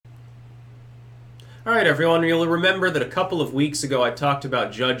All right, everyone, you'll remember that a couple of weeks ago I talked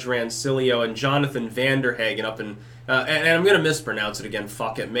about Judge Rancillio and Jonathan Vanderhagen up in, and I'm going to mispronounce it again,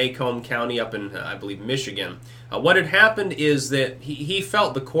 fuck it, Macomb County up in, I believe, Michigan. What had happened is that he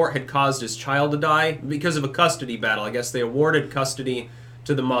felt the court had caused his child to die because of a custody battle. I guess they awarded custody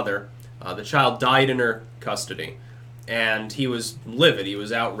to the mother. The child died in her custody, and he was livid. He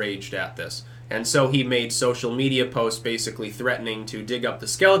was outraged at this. And so he made social media posts basically threatening to dig up the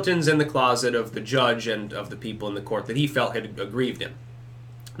skeletons in the closet of the judge and of the people in the court that he felt had aggrieved him.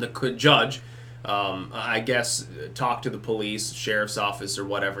 The judge, I guess, talked to the police, sheriff's office or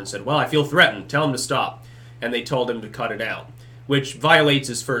whatever and said, well, I feel threatened. Tell him to stop. And they told him to cut it out, which violates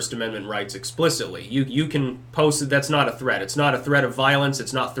his First Amendment rights explicitly. You can post it. That's not a threat. It's not a threat of violence.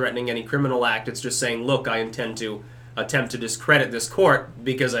 It's not threatening any criminal act. It's just saying, look, I intend to attempt to discredit this court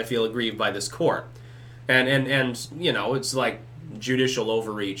because I feel aggrieved by this court. And you know, it's like judicial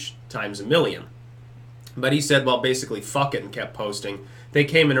overreach times a million. But he said, well, basically, fuck it, and kept posting. They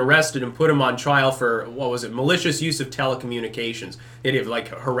came and arrested and put him on trial for, what was it, malicious use of telecommunications. They did like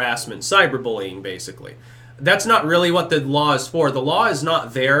harassment, cyberbullying, basically. That's not really what the law is for. The law is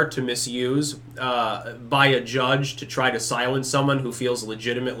not there to misuse by a judge to try to silence someone who feels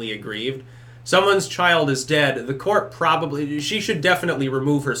legitimately aggrieved. Someone's child is dead. The court she should definitely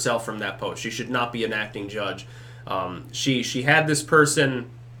remove herself from that post. She should not be an acting judge. She had this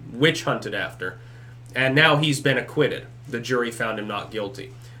person witch hunted after, and now he's been acquitted. The jury found him not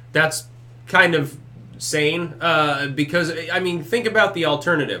guilty. That's kind of sane, because, I mean, think about the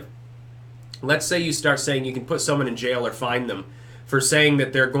alternative. Let's say you start saying you can put someone in jail or fine them for saying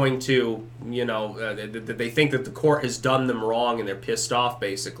that they're going to, you know, that they think that the court has done them wrong and they're pissed off,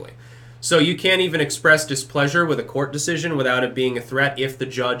 basically. So you can't even express displeasure with a court decision without it being a threat if the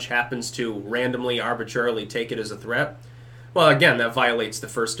judge happens to randomly, arbitrarily take it as a threat. Well, again, that violates the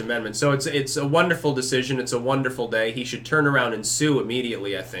First Amendment. So it's a wonderful decision. It's a wonderful day. He should turn around and sue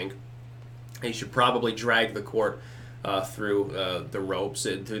immediately, I think. He should probably drag the court through the ropes,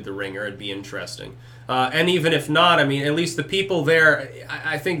 through the ringer. It'd be interesting. And even if not, I mean, at least the people there,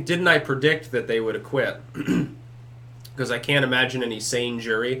 I think, didn't I predict that they would acquit? Because I can't imagine any sane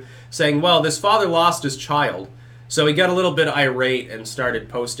jury saying, well, this father lost his child, so he got a little bit irate and started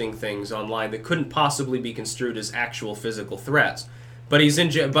posting things online that couldn't possibly be construed as actual physical threats. But he's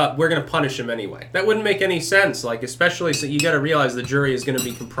in jail, but we're going to punish him anyway. That wouldn't make any sense. Like, especially, so you got to realize the jury is going to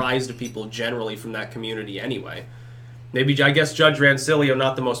be comprised of people generally from that community anyway. Maybe, I guess, Judge Rancillio,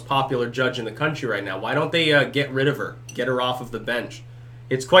 not the most popular judge in the country right now. Why don't they get rid of her, get her off of the bench?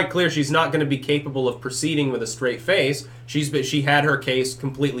 It's quite clear she's not going to be capable of proceeding with a straight face. She had her case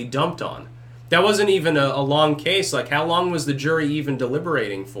completely dumped on. That wasn't even a long case. Like, how long was the jury even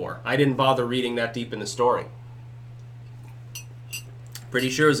deliberating for? I didn't bother reading that deep in the story. Pretty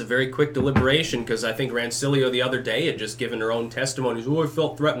sure it was a very quick deliberation because I think Rancillio the other day had just given her own testimonies. Oh, I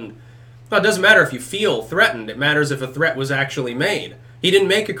felt threatened. Well, it doesn't matter if you feel threatened. It matters if a threat was actually made. He didn't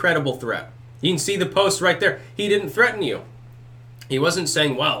make a credible threat. You can see the post right there. He didn't threaten you. He wasn't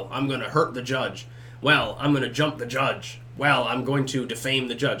saying, well, I'm going to hurt the judge. Well, I'm going to jump the judge. Well, I'm going to defame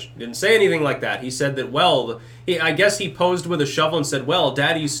the judge. He didn't say anything like that. He said that, well, I guess he posed with a shovel and said, well,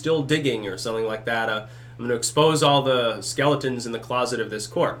 Daddy's still digging or something like that. I'm going to expose all the skeletons in the closet of this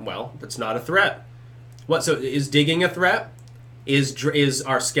court. Well, that's not a threat. What? So is digging a threat?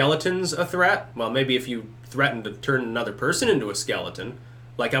 Are skeletons a threat? Well, maybe if you threaten to turn another person into a skeleton,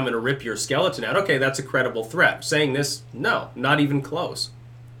 like I'm going to rip your skeleton out, okay, that's a credible threat. Saying this, no, not even close.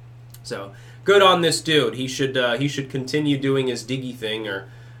 So good on this dude. He should continue doing his diggy thing, or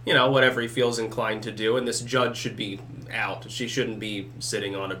whatever he feels inclined to do. And this judge should be out. She shouldn't be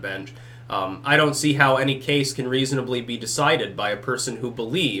sitting on a bench. I don't see how any case can reasonably be decided by a person who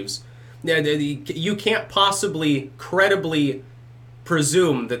believes. You can't possibly credibly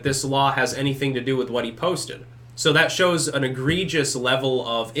presume that this law has anything to do with what he posted. So that shows an egregious level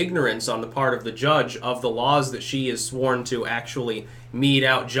of ignorance on the part of the judge of the laws that she is sworn to actually mete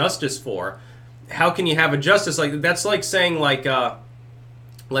out justice for. How can you have a justice like that? That's like saying,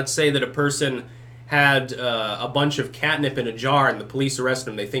 let's say that a person had a bunch of catnip in a jar and the police arrest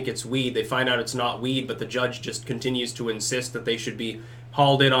them. They think it's weed. They find out it's not weed, but the judge just continues to insist that they should be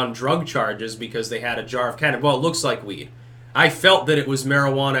hauled in on drug charges because they had a jar of catnip. Well, it looks like weed. I felt that it was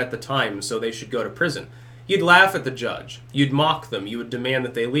marijuana at the time, so they should go to prison. You'd laugh at the judge. You'd mock them. You would demand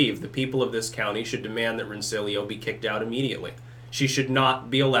that they leave. The people of this county should demand that Rancillio be kicked out immediately. She should not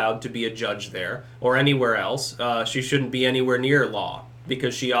be allowed to be a judge there or anywhere else. She shouldn't be anywhere near law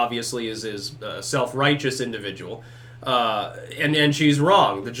because she obviously is a self-righteous individual. And she's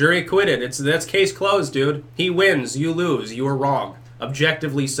wrong. The jury acquitted. That's case closed, dude. He wins. You lose. You are wrong.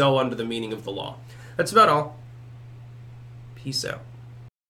 Objectively so under the meaning of the law. That's about all. Peace out.